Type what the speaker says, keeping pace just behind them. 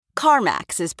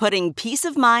CarMax is putting peace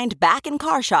of mind back in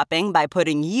car shopping by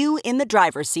putting you in the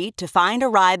driver's seat to find a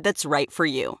ride that's right for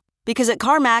you. Because at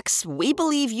CarMax, we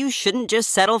believe you shouldn't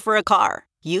just settle for a car.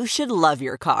 You should love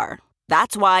your car.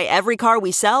 That's why every car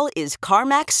we sell is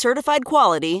CarMax certified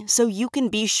quality, so you can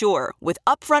be sure with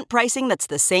upfront pricing that's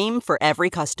the same for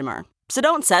every customer. So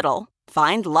don't settle.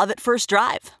 Find love at first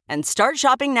drive and start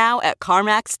shopping now at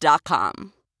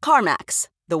CarMax.com. CarMax,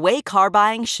 the way car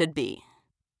buying should be.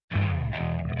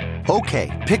 Okay,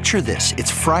 picture this.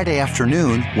 It's Friday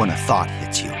afternoon when a thought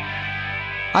hits you.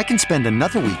 I can spend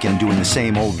another weekend doing the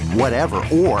same old whatever,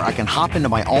 or I can hop into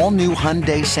my all-new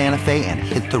Hyundai Santa Fe and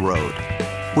hit the road.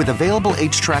 With available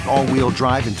H-Track all-wheel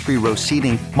drive and 3-row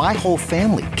seating, my whole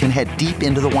family can head deep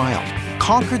into the wild.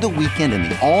 Conquer the weekend in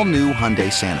the all-new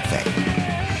Hyundai Santa Fe.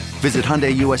 Visit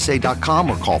HyundaiUSA.com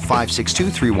or call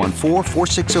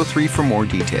 562-314-4603 for more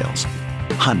details.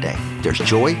 Hyundai, there's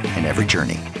joy in every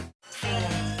journey.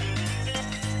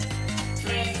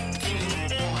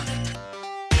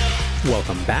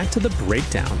 Welcome back to The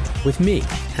Breakdown with me,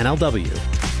 NLW.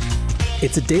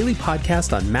 It's a daily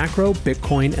podcast on macro,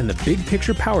 Bitcoin, and the big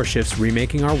picture power shifts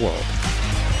remaking our world.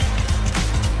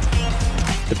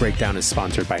 The Breakdown is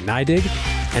sponsored by NYDIG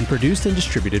and produced and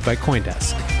distributed by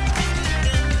CoinDesk.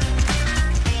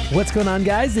 What's going on,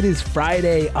 guys? It is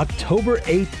Friday, October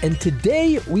 8th, and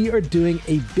today we are doing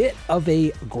a bit of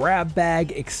a grab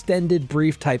bag, extended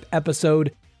brief type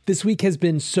episode. This week has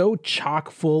been so chock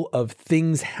full of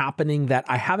things happening that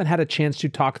I haven't had a chance to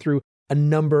talk through a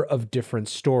number of different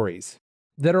stories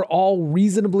that are all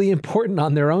reasonably important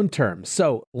on their own terms.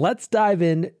 So let's dive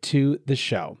into the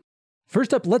show.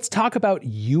 First up, let's talk about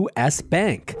US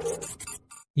Bank.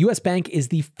 US Bank is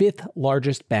the 5th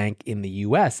largest bank in the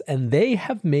US, and they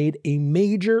have made a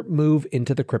major move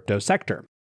into the crypto sector.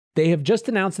 They have just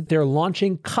announced that they're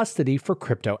launching custody for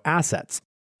crypto assets.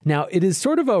 Now, it is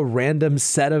sort of a random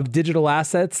set of digital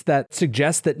assets that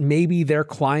suggests that maybe their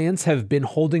clients have been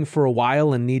holding for a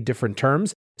while and need different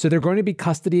terms. So they're going to be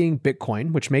custodying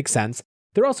Bitcoin, which makes sense.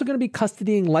 They're also going to be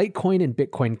custodying Litecoin and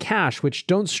Bitcoin Cash, which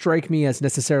don't strike me as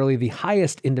necessarily the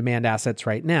highest in-demand assets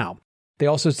right now. They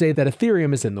also say that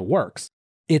Ethereum is in the works.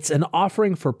 It's an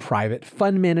offering for private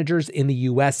fund managers in the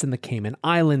US and the Cayman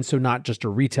Islands, so not just a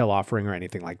retail offering or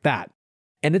anything like that.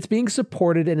 And it's being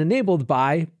supported and enabled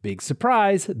by, big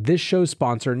surprise, this show's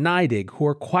sponsor NYDIG, who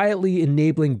are quietly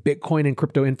enabling Bitcoin and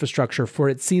crypto infrastructure for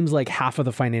it seems like half of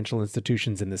the financial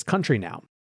institutions in this country now.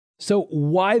 So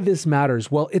why this matters?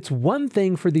 Well, it's one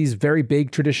thing for these very big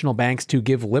traditional banks to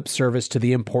give lip service to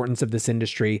the importance of this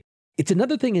industry. It's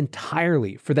another thing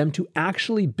entirely for them to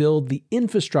actually build the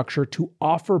infrastructure to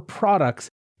offer products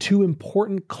to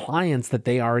important clients that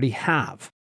they already have.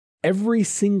 Every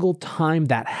single time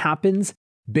that happens,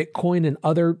 Bitcoin and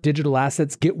other digital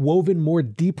assets get woven more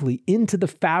deeply into the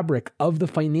fabric of the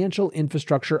financial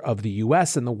infrastructure of the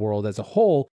US and the world as a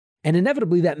whole, and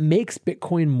inevitably that makes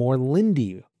Bitcoin more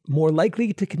lindy, more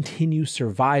likely to continue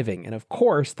surviving. And of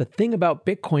course, the thing about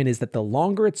Bitcoin is that the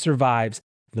longer it survives,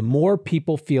 the more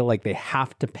people feel like they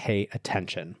have to pay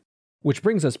attention. Which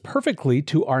brings us perfectly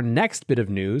to our next bit of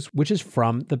news, which is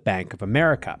from the Bank of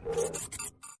America.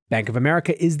 Bank of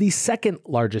America is the 2nd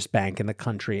largest bank in the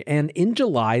country, and in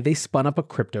July, they spun up a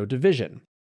crypto division.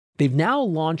 They've now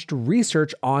launched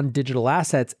research on digital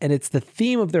assets, and it's the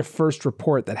theme of their first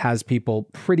report that has people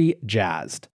pretty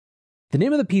jazzed. The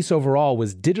name of the piece overall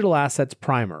was Digital Assets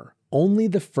Primer, Only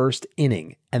the First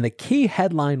Inning, and the key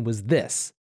headline was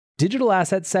this: Digital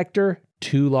Asset Sector,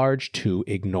 Too Large to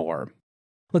Ignore.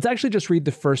 Let's actually just read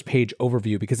the first page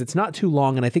overview because it's not too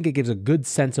long, and I think it gives a good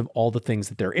sense of all the things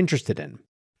that they're interested in.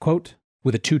 Quote,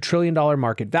 with a $2 trillion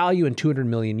market value and 200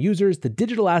 million users, the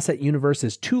digital asset universe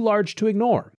is too large to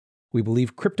ignore. We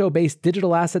believe crypto-based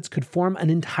digital assets could form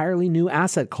an entirely new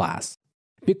asset class.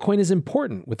 Bitcoin is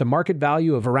important with a market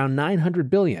value of around 900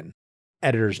 billion.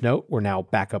 Editor's note, we're now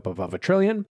back up above $1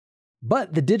 trillion.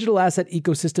 But the digital asset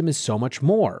ecosystem is so much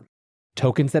more.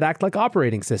 Tokens that act like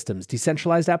operating systems,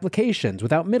 decentralized applications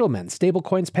without middlemen,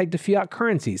 stablecoins pegged to fiat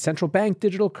currencies, central bank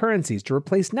digital currencies to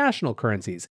replace national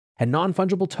currencies, and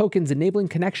non-fungible tokens enabling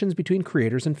connections between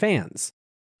creators and fans.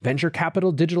 Venture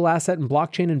capital, digital asset, and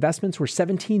blockchain investments were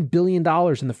 $17 billion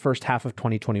in the first half of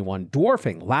 2021,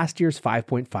 dwarfing last year's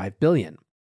 $5.5 billion.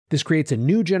 This creates a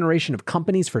new generation of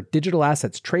companies for digital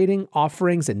assets trading,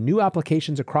 offerings, and new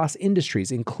applications across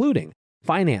industries, including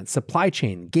finance, supply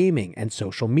chain, gaming, and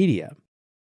social media.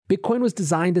 Bitcoin was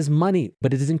designed as money,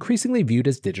 but it is increasingly viewed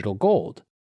as digital gold.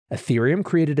 Ethereum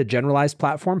created a generalized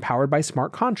platform powered by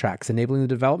smart contracts, enabling the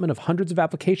development of hundreds of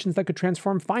applications that could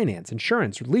transform finance,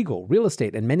 insurance, legal, real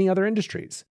estate, and many other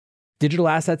industries. Digital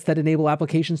assets that enable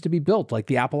applications to be built, like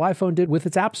the Apple iPhone did with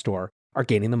its App Store, are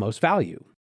gaining the most value.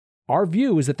 Our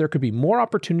view is that there could be more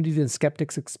opportunity than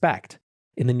skeptics expect.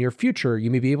 In the near future,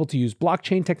 you may be able to use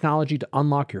blockchain technology to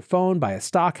unlock your phone, buy a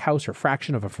stock, house, or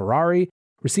fraction of a Ferrari,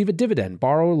 receive a dividend,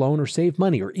 borrow a loan, or save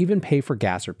money, or even pay for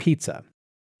gas or pizza.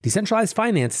 Decentralized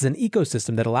finance is an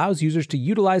ecosystem that allows users to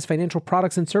utilize financial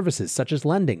products and services such as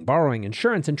lending, borrowing,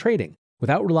 insurance, and trading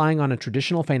without relying on a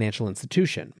traditional financial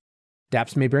institution.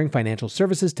 dApps may bring financial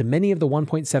services to many of the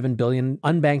 1.7 billion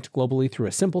unbanked globally through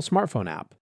a simple smartphone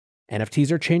app.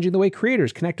 NFTs are changing the way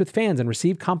creators connect with fans and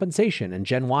receive compensation, and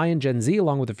Gen Y and Gen Z,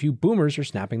 along with a few boomers, are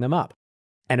snapping them up.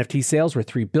 NFT sales were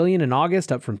 $3 billion in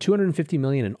August, up from $250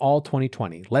 million in all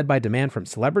 2020, led by demand from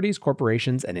celebrities,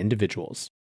 corporations, and individuals.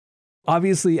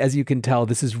 Obviously, as you can tell,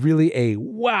 this is really a,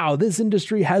 wow, this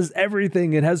industry has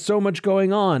everything. It has so much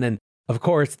going on. And of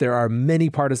course, there are many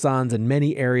partisans and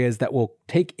many areas that will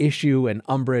take issue and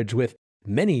umbrage with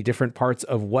many different parts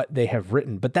of what they have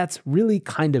written, but that's really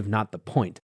kind of not the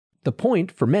point. The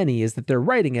point for many is that they're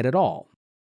writing it at all.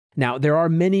 Now, there are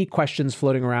many questions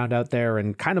floating around out there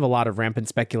and kind of a lot of rampant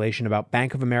speculation about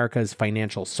Bank of America's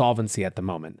financial solvency at the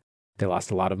moment. They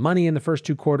lost a lot of money in the first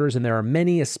 2 quarters, and there are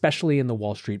many, especially in the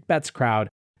Wall Street Bets crowd,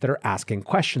 that are asking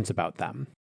questions about them.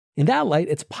 In that light,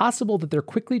 it's possible that they're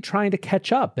quickly trying to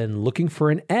catch up and looking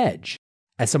for an edge.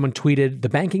 As someone tweeted, the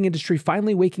banking industry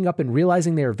finally waking up and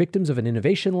realizing they are victims of an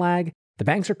innovation lag. The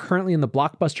banks are currently in the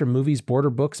blockbuster movies, border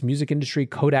books, music industry,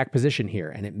 Kodak position here,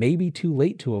 and it may be too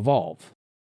late to evolve.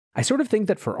 I sort of think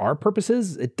that for our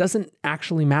purposes, it doesn't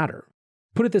actually matter.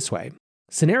 Put it this way.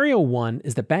 Scenario 1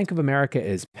 is that Bank of America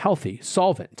is healthy,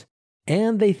 solvent,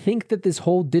 and they think that this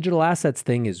whole digital assets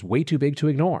thing is way too big to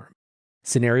ignore.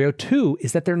 Scenario 2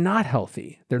 is that they're not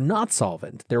healthy, they're not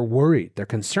solvent, they're worried, they're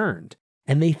concerned,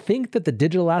 and they think that the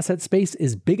digital asset space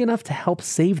is big enough to help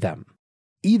save them.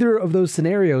 Either of those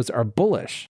scenarios are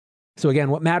bullish. So again,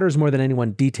 what matters more than any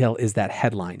one detail is that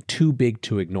headline, too big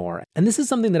to ignore. And this is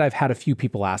something that I've had a few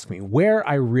people ask me, where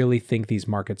I really think these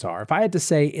markets are. If I had to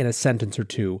say in a sentence or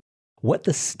two what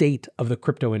the state of the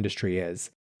crypto industry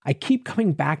is, I keep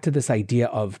coming back to this idea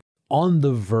of on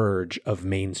the verge of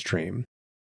mainstream.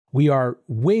 We are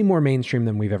way more mainstream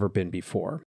than we've ever been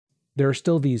before. There are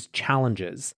still these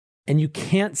challenges, and you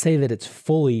can't say that it's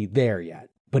fully there yet,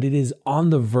 but it is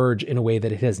on the verge in a way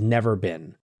that it has never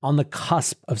been, on the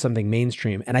cusp of something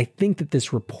mainstream. And I think that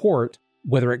this report,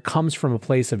 whether it comes from a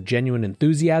place of genuine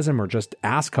enthusiasm or just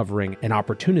ass covering and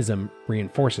opportunism,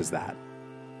 reinforces that.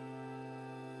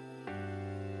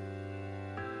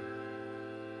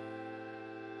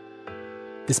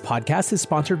 This podcast is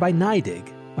sponsored by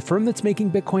NYDIG, a firm that's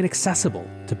making Bitcoin accessible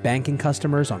to banking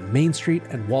customers on Main Street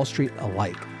and Wall Street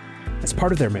alike, as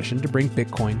part of their mission to bring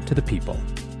Bitcoin to the people.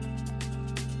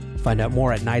 Find out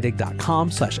more at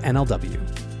NYDIG.com/NLW.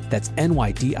 That's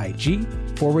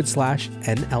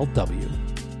NYDIG/NLW.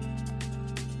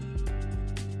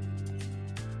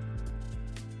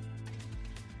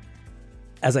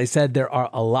 As I said, there are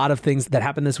a lot of things that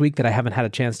happened this week that I haven't had a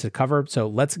chance to cover, so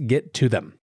let's get to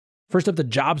them. First up, the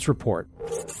jobs report.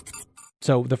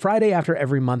 So the Friday after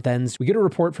every month ends, we get a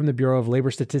report from the Bureau of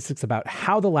Labor Statistics about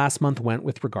how the last month went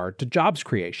with regard to jobs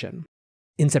creation.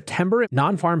 In September,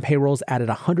 non-farm payrolls added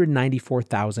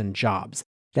 194,000 jobs.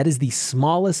 That is the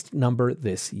smallest number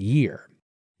this year.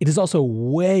 It is also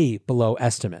way below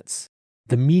estimates.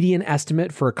 The median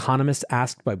estimate for economists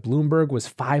asked by Bloomberg was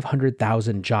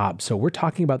 500,000 jobs. So we're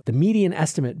talking about the median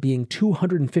estimate being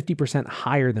 250%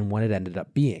 higher than what it ended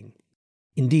up being.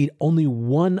 Indeed, only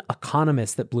one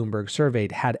economist that Bloomberg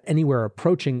surveyed had anywhere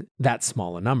approaching that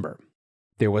small a number.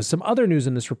 There was some other news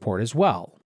in this report as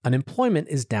well. Unemployment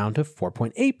is down to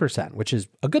 4.8%, which is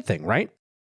a good thing, right?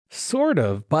 Sort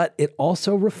of, but it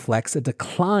also reflects a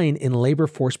decline in labor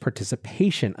force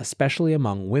participation, especially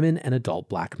among women and adult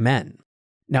Black men.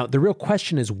 Now, the real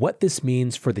question is what this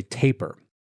means for the taper.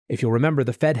 If you'll remember,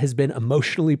 the Fed has been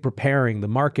emotionally preparing the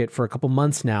market for a couple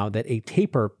months now that a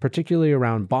taper, particularly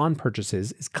around bond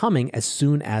purchases, is coming as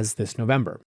soon as this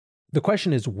November. The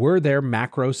question is, were there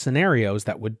macro scenarios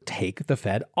that would take the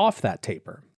Fed off that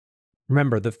taper?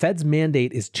 Remember, the Fed's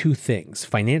mandate is 2 things,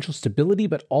 financial stability,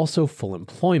 but also full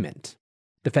employment.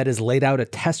 The Fed has laid out a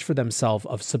test for themselves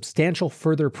of substantial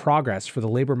further progress for the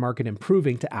labor market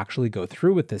improving to actually go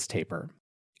through with this taper.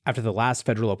 After the last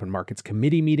Federal Open Markets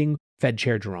Committee meeting, Fed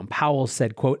Chair Jerome Powell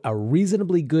said, quote, a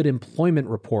reasonably good employment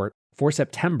report for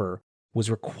September was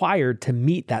required to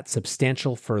meet that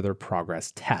substantial further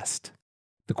progress test.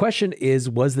 The question is,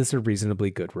 was this a reasonably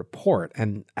good report?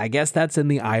 And I guess that's in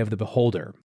the eye of the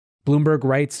beholder. Bloomberg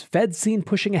writes, Fed seen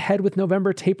pushing ahead with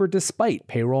November taper despite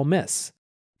payroll miss.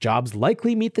 Jobs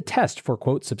likely meet the test for,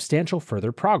 quote, substantial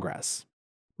further progress.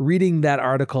 Reading that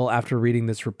article after reading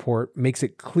this report makes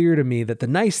it clear to me that the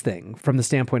nice thing, from the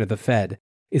standpoint of the Fed,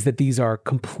 is that these are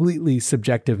completely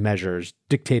subjective measures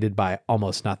dictated by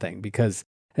almost nothing, because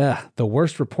the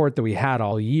worst report that we had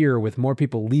all year with more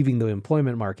people leaving the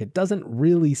employment market doesn't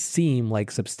really seem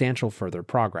like substantial further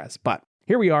progress. But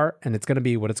here we are, and it's going to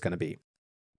be what it's going to be.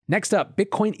 Next up,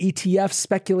 Bitcoin ETF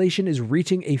speculation is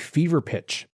reaching a fever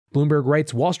pitch. Bloomberg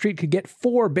writes Wall Street could get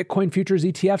 4 Bitcoin futures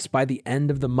ETFs by the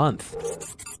end of the month.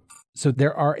 So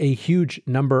there are a huge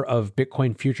number of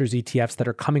Bitcoin futures ETFs that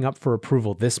are coming up for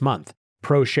approval this month.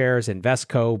 ProShares,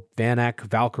 Invesco, VanEck,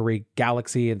 Valkyrie,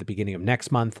 Galaxy at the beginning of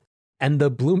next month. And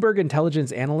the Bloomberg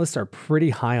intelligence analysts are pretty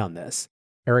high on this.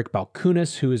 Eric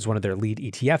Balkunas, who is one of their lead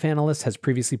ETF analysts, has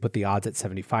previously put the odds at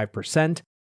 75%.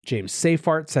 James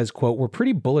Seyffart says, quote, we're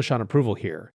pretty bullish on approval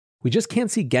here. We just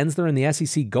can't see Gensler and the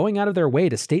SEC going out of their way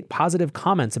to state positive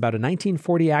comments about a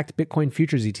 1940 Act Bitcoin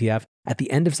futures ETF at the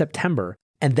end of September,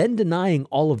 and then denying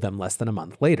all of them less than a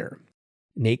month later.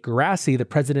 Nate Garassi, the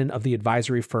president of the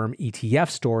advisory firm ETF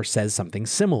Store, says something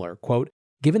similar, quote,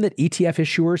 given that ETF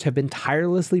issuers have been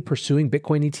tirelessly pursuing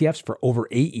Bitcoin ETFs for over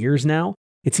 8 years now,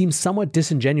 it seems somewhat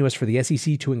disingenuous for the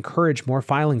SEC to encourage more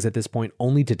filings at this point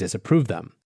only to disapprove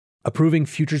them. Approving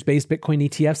futures-based Bitcoin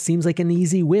ETFs seems like an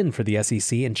easy win for the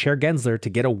SEC and Chair Gensler to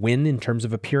get a win in terms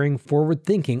of appearing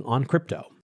forward-thinking on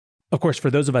crypto. Of course, for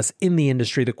those of us in the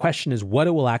industry, the question is what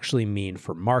it will actually mean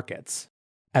for markets.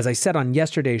 As I said on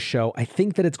yesterday's show, I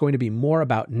think that it's going to be more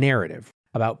about narrative,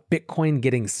 about Bitcoin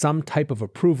getting some type of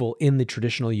approval in the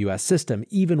traditional US system,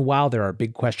 even while there are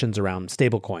big questions around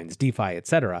stablecoins, DeFi,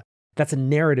 etc. That's a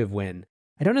narrative win.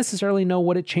 I don't necessarily know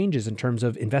what it changes in terms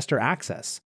of investor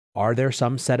access. Are there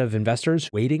some set of investors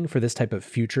waiting for this type of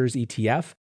futures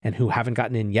ETF and who haven't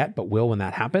gotten in yet but will when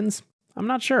that happens? I'm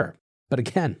not sure. But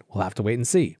again, we'll have to wait and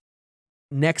see.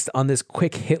 Next on this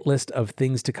quick hit list of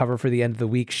things to cover for the end of the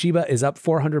week, Shiba is up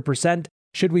 400%.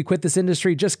 Should we quit this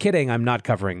industry? Just kidding, I'm not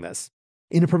covering this.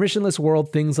 In a permissionless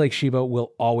world, things like Shiba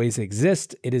will always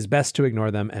exist. It is best to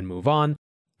ignore them and move on.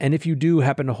 And if you do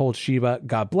happen to hold Shiba,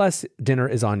 God bless, dinner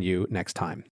is on you next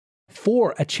time.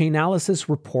 4, a Chainalysis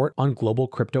report on global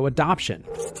crypto adoption.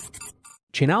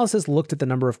 Chainalysis looked at the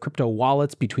number of crypto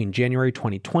wallets between January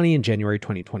 2020 and January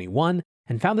 2021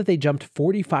 and found that they jumped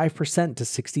 45% to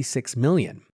 66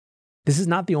 million. This is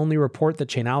not the only report that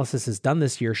Chainalysis has done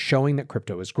this year showing that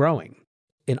crypto is growing.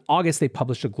 In August, they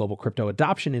published a global crypto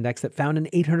adoption index that found an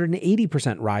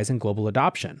 880% rise in global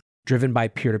adoption, driven by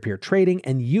peer-to-peer trading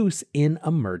and use in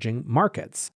emerging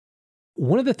markets.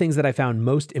 One of the things that I found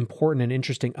most important and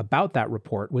interesting about that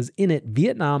report was in it,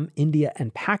 Vietnam, India,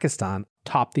 and Pakistan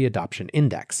topped the adoption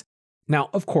index. Now,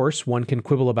 of course, one can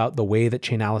quibble about the way that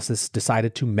Chainalysis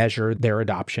decided to measure their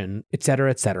adoption, et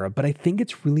cetera, but I think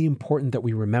it's really important that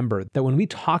we remember that when we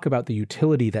talk about the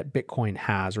utility that Bitcoin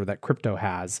has or that crypto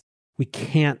has, we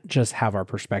can't just have our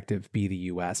perspective be the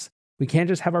US. We can't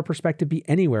just have our perspective be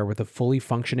anywhere with a fully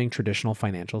functioning traditional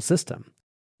financial system.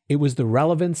 It was the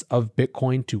relevance of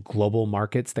Bitcoin to global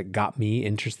markets that got me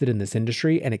interested in this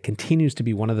industry, and it continues to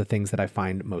be one of the things that I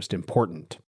find most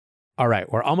important. All right,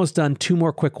 we're almost done. 2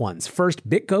 more quick ones. First,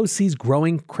 BitGo sees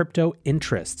growing crypto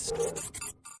interests.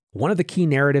 One of the key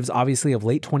narratives, obviously, of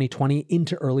late 2020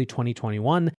 into early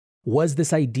 2021 was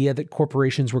this idea that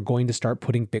corporations were going to start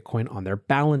putting Bitcoin on their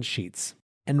balance sheets.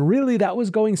 And really, that was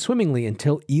going swimmingly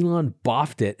until Elon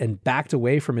boffed it and backed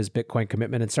away from his Bitcoin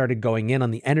commitment and started going in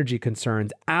on the energy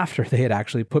concerns after they had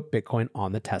actually put Bitcoin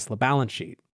on the Tesla balance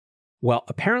sheet. Well,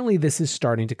 apparently this is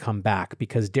starting to come back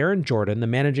because Darren Jordan, the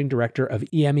managing director of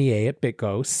EMEA at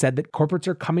BitGo, said that corporates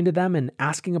are coming to them and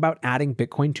asking about adding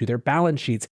Bitcoin to their balance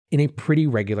sheets in a pretty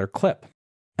regular clip.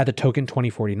 At the Token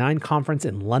 2049 conference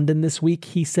in London this week,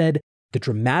 he said, the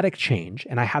dramatic change,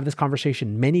 and I have this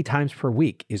conversation many times per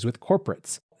week, is with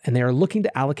corporates, and they are looking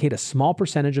to allocate a small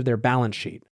percentage of their balance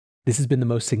sheet. This has been the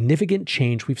most significant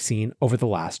change we've seen over the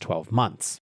last 12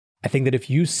 months. I think that if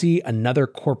you see another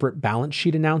corporate balance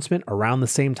sheet announcement around the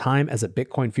same time as a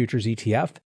Bitcoin futures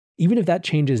ETF, even if that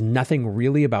changes nothing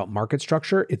really about market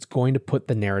structure, it's going to put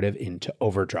the narrative into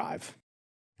overdrive.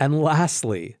 And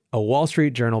lastly, a Wall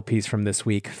Street Journal piece from this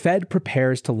week, Fed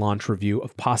prepares to launch review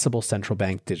of possible central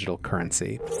bank digital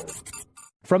currency.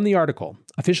 From the article,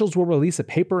 officials will release a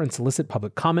paper and solicit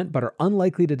public comment, but are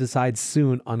unlikely to decide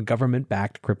soon on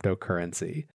government-backed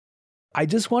cryptocurrency. I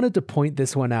just wanted to point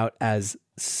this one out as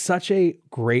such a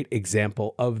great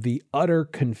example of the utter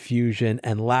confusion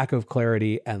and lack of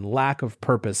clarity and lack of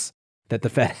purpose that the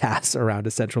Fed has around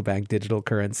a central bank digital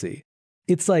currency.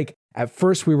 It's like At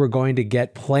first, we were going to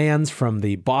get plans from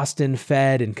the Boston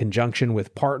Fed in conjunction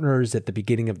with partners at the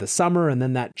beginning of the summer, and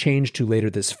then that changed to later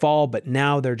this fall, but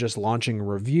now they're just launching a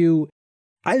review.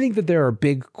 I think that there are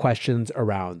big questions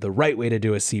around the right way to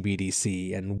do a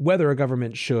CBDC and whether a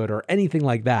government should or anything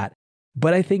like that.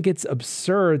 But I think it's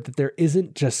absurd that there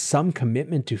isn't just some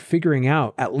commitment to figuring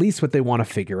out at least what they want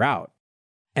to figure out.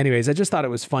 Anyways, I just thought it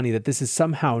was funny that this is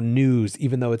somehow news,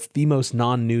 even though it's the most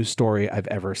non-news story I've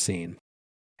ever seen.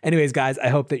 Anyways, guys, I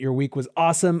hope that your week was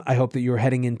awesome. I hope that you're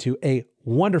heading into a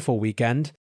wonderful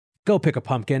weekend. Go pick a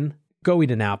pumpkin, go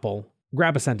eat an apple,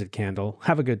 grab a scented candle,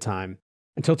 have a good time.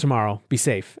 Until tomorrow, be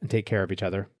safe and take care of each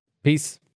other. Peace.